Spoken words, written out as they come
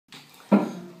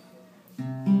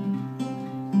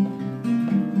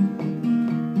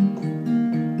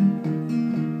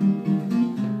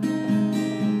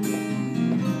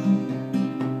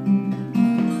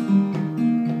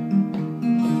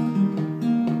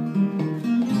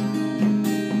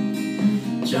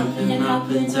jumping up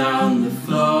and down the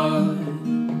floor.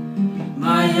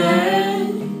 My head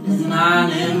is an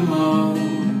animal,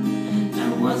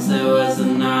 and once there was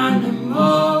an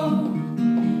animal.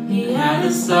 He had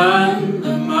a son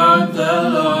that mowed the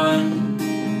lawn.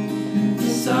 The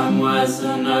son was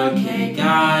an okay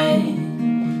guy.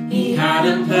 He had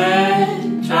a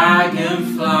pet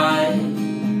dragonfly.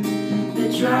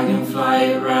 The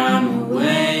dragonfly ran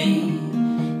away,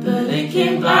 but it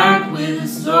came back with a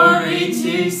story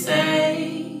to say.